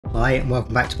Hi and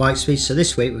welcome back to Bike Speed. So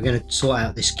this week we're going to sort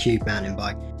out this cube mountain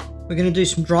bike. We're going to do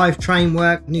some drivetrain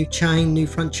work, new chain, new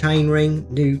front chain ring,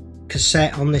 new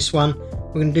cassette on this one.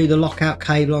 We're going to do the lockout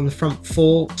cable on the front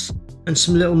forks and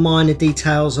some little minor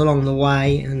details along the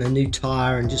way, and a new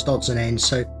tyre and just odds and ends.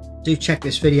 So do check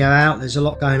this video out. There's a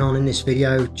lot going on in this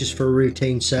video just for a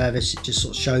routine service. It just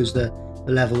sort of shows the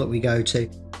level that we go to.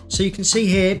 So you can see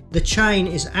here the chain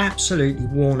is absolutely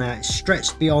worn out. It's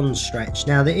stretched beyond stretch.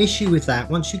 Now the issue with that,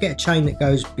 once you get a chain that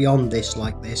goes beyond this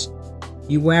like this,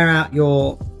 you wear out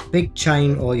your big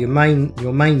chain or your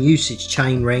main usage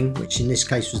chain ring, which in this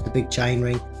case was the big chain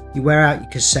ring. You wear out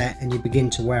your cassette and you begin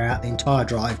to wear out the entire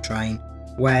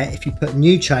drivetrain, where if you put a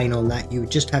new chain on that, you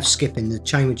would just have skipping. The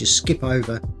chain would just skip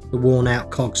over the worn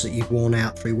out cogs that you've worn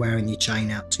out through wearing your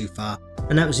chain out too far.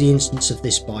 And that was the instance of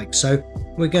this bike. So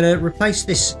we're going to replace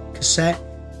this cassette.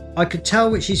 I could tell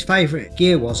which his favourite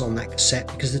gear was on that cassette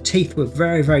because the teeth were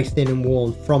very, very thin and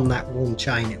worn from that worn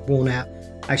chain. It worn out.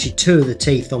 Actually, two of the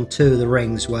teeth on two of the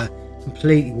rings were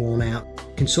completely worn out.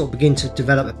 You can sort of begin to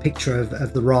develop a picture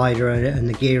of the rider and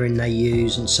the gearing they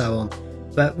use and so on.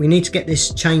 But we need to get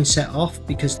this chain set off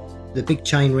because the big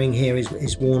chain ring here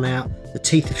is worn out. The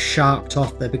teeth have sharked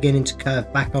off. They're beginning to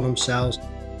curve back on themselves.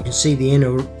 You can see the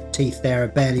inner teeth there are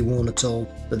barely worn at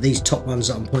all, but these top ones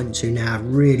that I'm pointing to now have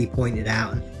really pointed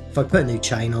out, and if I put a new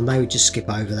chain on, they would just skip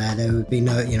over there. There would be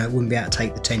no, it wouldn't be able to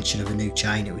take the tension of a new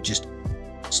chain. It would just,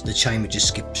 the chain would just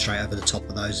skip straight over the top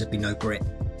of those. There'd be no grip.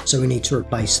 So we need to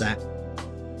replace that.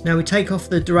 Now we take off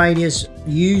the derailleurs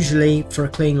usually for a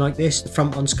clean like this. The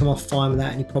front ones come off fine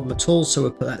without any problem at all, so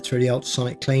we'll put that through the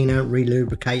ultrasonic cleaner,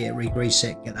 re-lubricate it, re-grease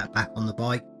it, get that back on the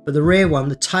bike. But the rear one,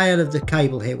 the tail of the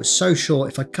cable here was so short,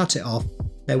 if I cut it off,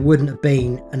 there wouldn't have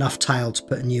been enough tail to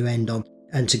put a new end on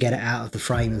and to get it out of the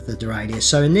frame of the derailleur.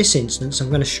 So in this instance, I'm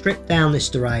going to strip down this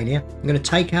derailleur. I'm going to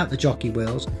take out the jockey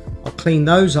wheels. I'll clean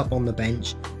those up on the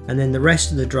bench, and then the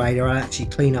rest of the derailleur I'll actually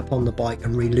clean up on the bike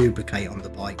and re-lubricate on the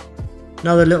bike.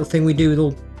 Another little thing we do with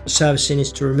all servicing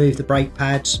is to remove the brake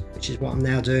pads, which is what I'm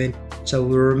now doing. So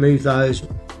we'll remove those,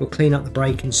 we'll clean up the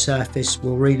braking surface,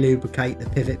 we'll re-lubricate the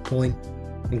pivot point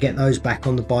and get those back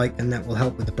on the bike, and that will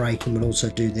help with the braking. We'll also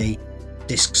do the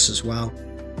discs as well.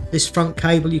 This front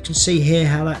cable, you can see here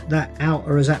how that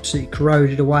outer is absolutely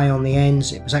corroded away on the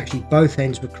ends. It was actually both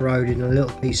ends were corroded and a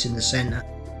little piece in the center.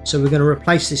 So we're going to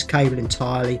replace this cable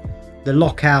entirely. The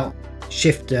lockout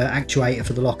shifter actuator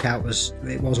for the lockout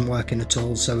wasn't working at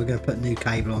all, so we're going to put a new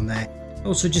cable on there.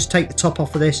 Also just take the top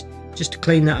off of this just to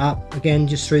clean that up again,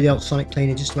 just through the ultrasonic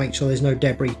cleaner, just to make sure there's no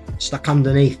debris stuck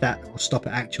underneath that will stop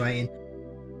it actuating.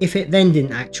 If it then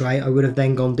didn't actuate, I would have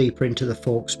then gone deeper into the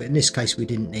forks, but in this case we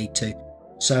didn't need to.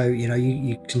 So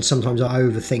you can sometimes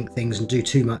overthink things and do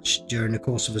too much during the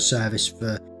course of a service,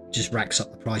 just racks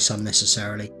up the price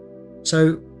unnecessarily.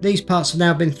 So these parts have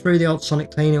now been through the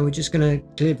ultrasonic cleaner. We're just going to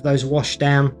give those a wash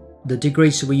down. The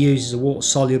degreaser we use is a water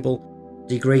soluble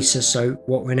degreaser, so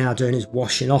what we're now doing is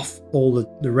washing off all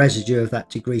the residue of that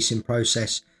degreasing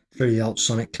process through the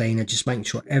ultrasonic cleaner, just making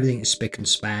sure everything is spick and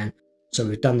span. So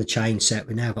we've done the chain set,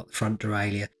 we've now got the front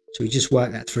derailleur, so we just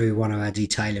work that through one of our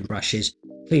detailing brushes,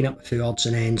 clean up a few odds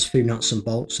and ends, a few nuts and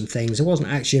bolts and things. There wasn't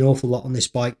actually an awful lot on this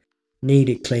bike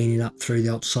needed cleaning up through the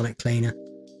ultrasonic cleaner,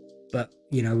 but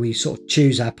we sort of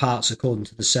choose our parts according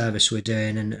to the service we're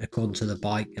doing and according to the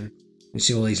bike, and you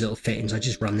see all these little fittings. I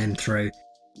just run them through.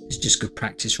 It's just good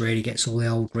practice, really. Gets all the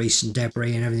old grease and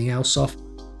debris and everything else off.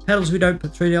 Pedals we don't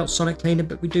put through the ultrasonic cleaner,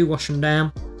 but we do wash them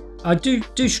down. I do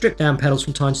strip down pedals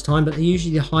from time to time, but they're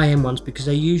usually the high-end ones because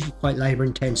they're usually quite labour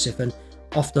intensive, and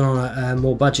often on a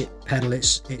more budget pedal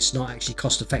it's not actually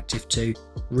cost effective to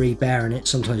re-bearing it.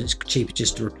 Sometimes it's cheaper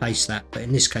just to replace that, but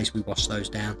in this case we wash those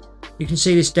down. You can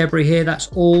see this debris here, that's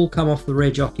all come off the rear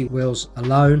jockey wheels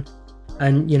alone,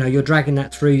 and you're dragging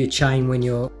that through your chain when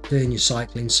you're doing your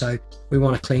cycling, so we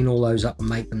want to clean all those up and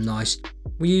make them nice.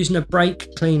 We're using a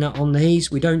brake cleaner on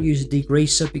these. We don't use a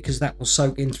degreaser because that will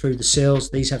soak in through the seals.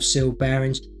 These have sealed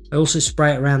bearings. I also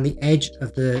spray it around the edge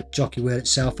of the jockey wheel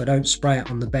itself. I don't spray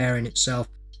it on the bearing itself,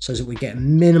 so that we get a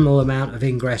minimal amount of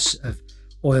ingress of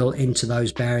oil into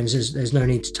those bearings. There's no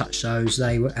need to touch those.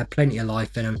 They had plenty of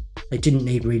life in them. They didn't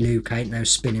need re-lubricating. They were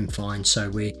spinning fine, so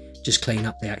we just clean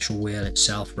up the actual wheel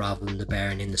itself rather than the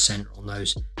bearing in the center on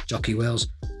those jockey wheels.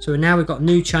 So now we've got a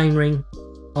new chain ring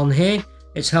on here.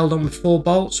 It's held on with 4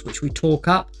 bolts, which we torque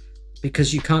up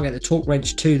because you can't get the torque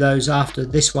wrench to those after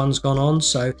this one's gone on,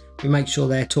 so we make sure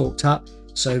they're torqued up.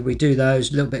 So we do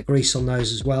those, a little bit of grease on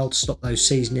those as well to stop those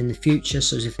seizing in the future,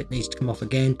 so as if it needs to come off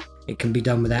again, it can be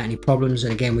done without any problems.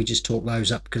 And again, we just torque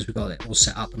those up because we've got it all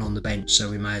set up and on the bench,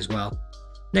 so we may as well.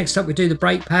 Next up, we do the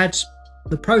brake pads.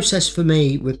 The process for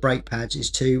me with brake pads is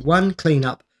to, one, clean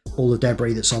up all the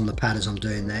debris that's on the pad as I'm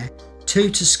doing there. 2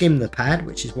 to skim the pad,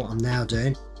 which is what I'm now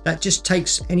doing. That just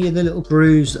takes any of the little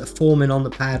grooves that are forming on the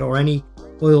pad or any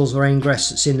oils or ingress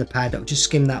that's in the pad. That will just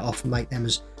skim that off and make them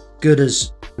as good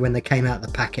as when they came out of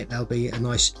the packet. They'll be a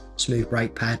nice smooth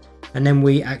brake pad. And then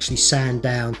we actually sand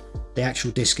down the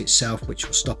actual disc itself, which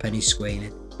will stop any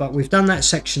squealing. But we've done that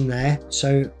section there,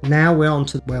 so now we're on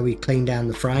to where we clean down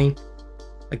the frame.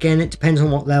 Again, it depends on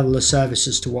what level of service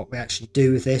as to what we actually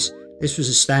do with this. This was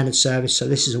a standard service, so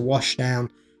this is a wash down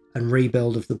and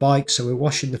rebuild of the bike. So we're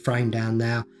washing the frame down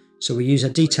now. So we use a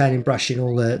detailing brush in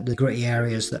all the gritty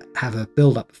areas that have a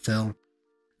build up of film,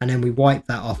 and then we wipe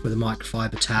that off with a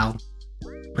microfiber towel,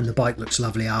 and the bike looks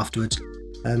lovely afterwards.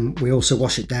 We also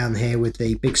wash it down here with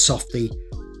the big softy.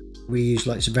 We use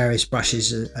lots of various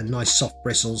brushes and nice soft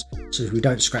bristles so we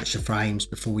don't scratch the frames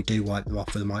before we do wipe them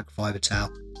off with a microfiber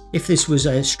towel. If this was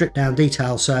a stripped down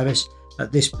detail service,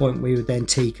 at this point we would then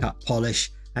T-cut,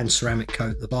 polish and ceramic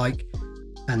coat the bike,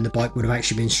 and the bike would have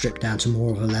actually been stripped down to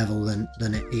more of a level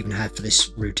than it even had for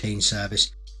this routine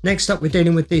service. Next up, we're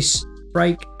dealing with this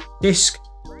brake disc.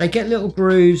 They get little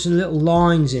grooves and little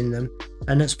lines in them,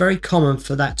 and it's very common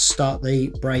for that to start the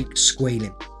brake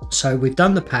squealing. So we've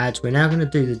done the pads, we're now going to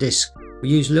do the disc. We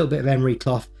use a little bit of emery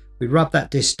cloth, we rub that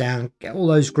disc down, get all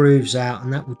those grooves out,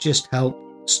 and that will just help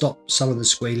stop some of the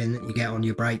squealing that you get on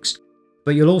your brakes.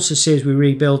 But you'll also see as we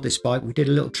rebuild this bike, we did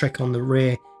a little trick on the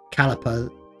rear caliper,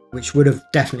 which would have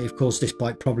definitely have caused this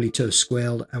bike probably to have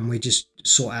squealed, and we just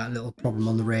sort out a little problem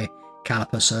on the rear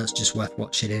caliper, so it's just worth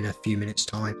watching in a few minutes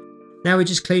time. Now we're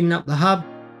just cleaning up the hub,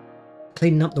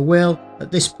 cleaning up the wheel.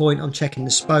 At this point I'm checking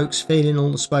the spokes, feeling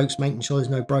all the spokes, making sure there's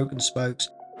no broken spokes,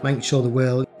 making sure the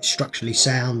wheel is structurally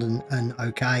sound and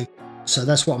okay. So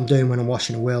that's what I'm doing when I'm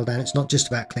washing the wheel down. It's not just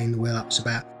about cleaning the wheel up, it's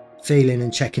about feeling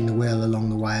and checking the wheel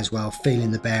along the way as well, feeling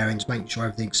the bearings, making sure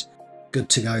everything's good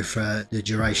to go for the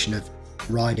duration of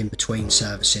riding between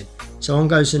servicing. So on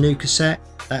goes the new cassette,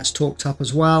 that's torqued up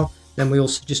as well. Then we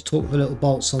also just torque the little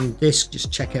bolts on the disc,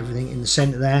 just check everything in the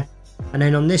center there. And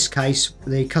then on this case,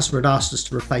 the customer had asked us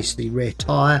to replace the rear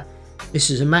tyre.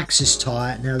 This is a Maxxis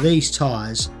tyre. Now these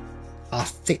tyres are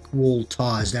thick wall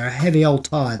tyres. They're a heavy old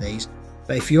tyre, these.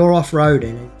 But if you're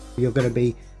off-roading, you're going to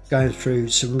be going through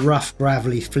some rough,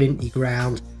 gravelly, flinty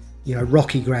ground, you know,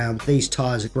 rocky ground. These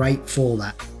tyres are great for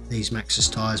that, these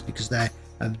Maxxis tyres, because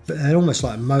they're almost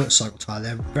like a motorcycle tyre.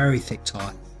 They're a very thick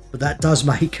tyre. But that does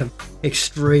make them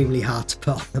extremely hard to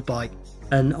put on the bike.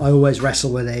 And I always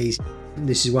wrestle with these.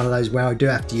 This is one of those where I do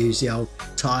have to use the old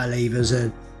tyre levers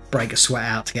and break a sweat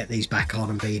out to get these back on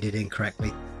and beaded in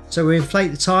correctly. So we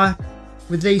inflate the tyre.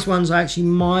 With these ones I actually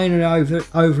minorly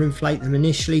overinflate them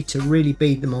initially to really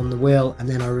bead them on the wheel, and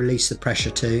then I release the pressure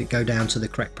to go down to the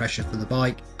correct pressure for the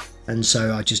bike. And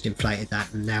so I just inflated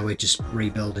that, and now we're just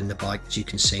rebuilding the bike, as you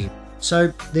can see. So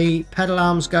the pedal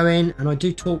arms go in, and I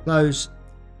do torque those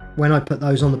when I put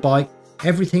those on the bike.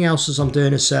 Everything else as I'm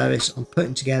doing a service, I'm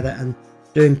putting together and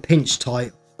doing pinch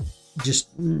tight,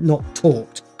 just not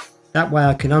torqued. That way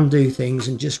I can undo things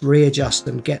and just readjust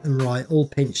them, get them right, all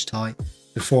pinch tight,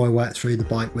 before I work through the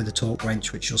bike with a torque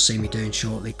wrench, which you'll see me doing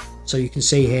shortly. So you can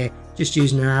see here, just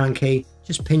using an Allen key,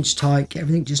 just pinch tight, get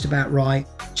everything just about right,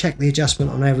 check the adjustment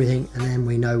on everything, and then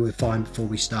we know we're fine before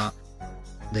we start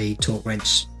the torque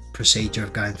wrench procedure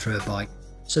of going through a bike.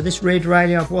 So this rear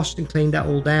derailleur, I've washed and cleaned that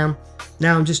all down.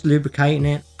 Now I'm just lubricating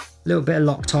it. A little bit of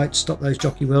Loctite to stop those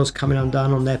jockey wheels coming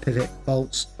undone on their pivot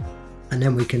bolts. And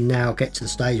then we can now get to the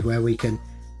stage where we can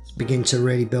begin to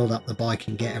really build up the bike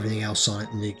and get everything else on it,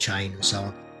 the new chain and so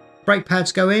on. Brake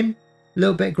pads go in. A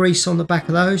little bit of grease on the back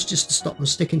of those just to stop them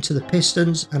sticking to the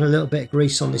pistons, and a little bit of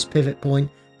grease on this pivot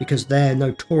point because they're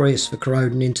notorious for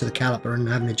corroding into the caliper and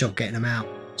having a job getting them out.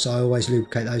 So I always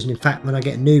lubricate those, and in fact when I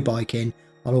get a new bike in,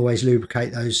 I'll always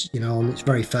lubricate those, you know, on its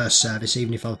very first service.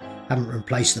 Even if I haven't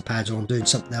replaced the pads or I'm doing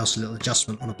something else, a little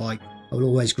adjustment on a bike, I will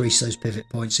always grease those pivot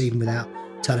points even without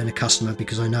telling a customer,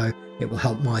 because I know it will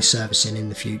help my servicing in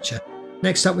the future.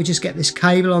 Next up, we just get this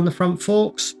cable on the front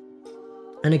forks,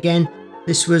 and again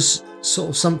this was sort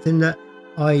of something that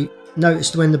I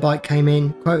noticed when the bike came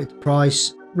in, quoted the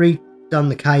price, redone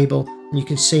the cable, and you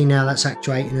can see now that's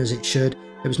actuating as it should.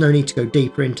 There was no need to go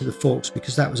deeper into the forks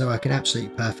because that was working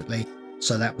absolutely perfectly.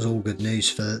 So that was all good news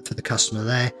for the customer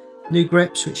there. New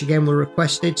grips, which again were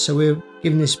requested, so we're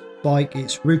giving this bike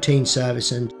its routine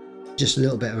service and just a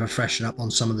little bit of a freshen up on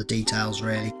some of the details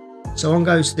really. So on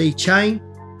goes the chain,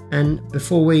 and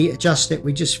before we adjust it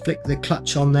we just flick the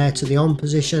clutch on there to the on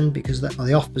position, because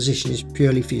the off position is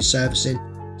purely for your servicing.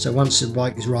 So once the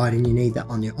bike is riding you need that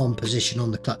on your on position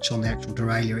on the clutch on the actual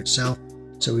derailleur itself.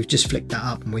 So we've just flicked that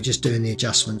up and we're just doing the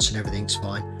adjustments and everything's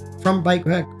fine. Front brake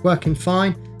working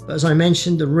fine. But as I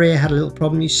mentioned, the rear had a little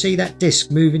problem. You see that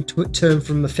disc moving to turn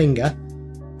from the finger.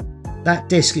 That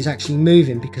disc is actually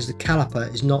moving because the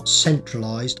caliper is not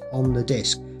centralized on the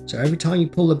disc. So every time you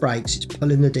pull the brakes, it's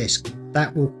pulling the disc.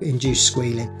 That will induce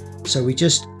squealing. So we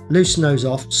just loosen those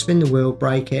off, spin the wheel,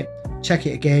 brake it, check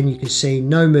it again. You can see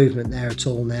no movement there at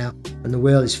all now, and the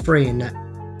wheel is free in that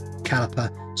caliper,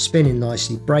 spinning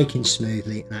nicely, braking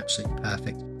smoothly, and absolutely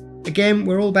perfect. Again,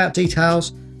 we're all about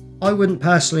details. I wouldn't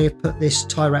personally have put this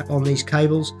tie wrap on these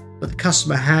cables, but the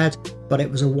customer had, but it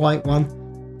was a white one.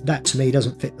 That to me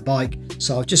doesn't fit the bike,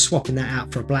 so I'm just swapping that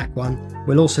out for a black one.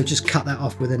 We'll also just cut that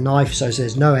off with a knife so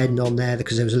there's no end on there,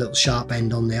 because there was a little sharp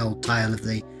end on the old tail of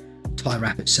the tie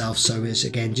wrap itself. So it's,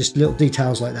 again, just little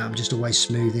details like that I'm just always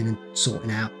smoothing and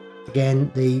sorting out.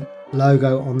 Again, the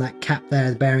logo on that cap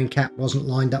there, the bearing cap, wasn't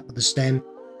lined up with the stem,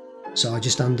 so I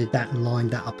just undid that and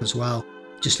lined that up as well.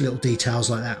 Just little details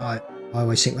like that. I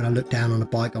always think when I look down on a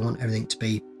bike, I want everything to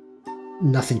be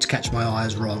nothing to catch my eye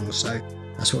as wrong, so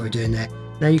that's what we're doing there.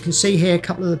 Now you can see here a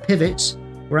couple of the pivots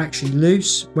were actually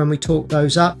loose when we torqued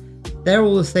those up. They're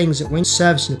all the things that when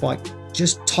servicing the bike,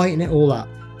 just tighten it all up,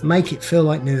 make it feel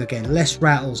like new again, less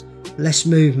rattles, less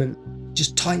movement,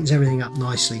 just tightens everything up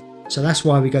nicely. So that's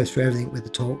why we go through everything with the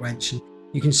torque wrench. And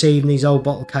you can see even these old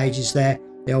bottle cages there,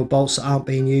 the old bolts that aren't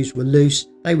being used were loose.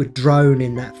 They would drone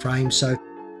in that frame, so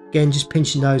again, just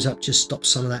pinching those up just stops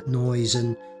some of that noise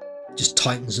and just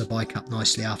tightens the bike up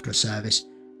nicely after a service.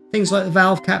 Things like the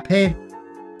valve cap here,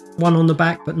 one on the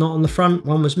back but not on the front,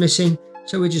 one was missing,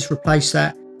 so we just replace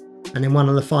that. And then one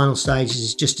of the final stages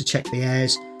is just to check the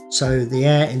airs. So the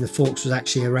air in the forks was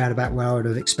actually around about where I would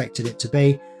have expected it to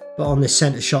be, but on this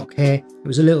centre shock here it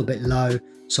was a little bit low,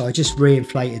 so I just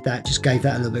re-inflated that, just gave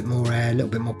that a little bit more air, a little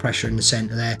bit more pressure in the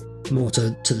centre there, more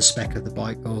to the spec of the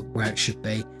bike, or where it should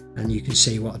be. And you can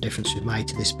see what a difference we've made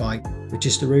to this bike with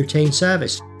just a routine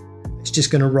service. It's just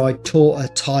going to ride tauter,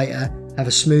 tighter, have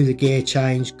a smoother gear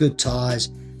change, good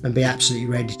tyres, and be absolutely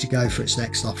ready to go for its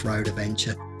next off-road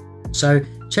adventure. So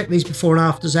check these before and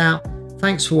afters out.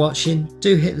 Thanks for watching.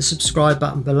 Do hit the subscribe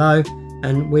button below,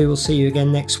 and we will see you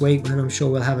again next week when I'm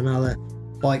sure we'll have another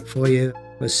bike for you.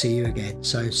 We'll see you again.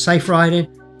 So safe riding.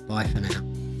 Bye for now.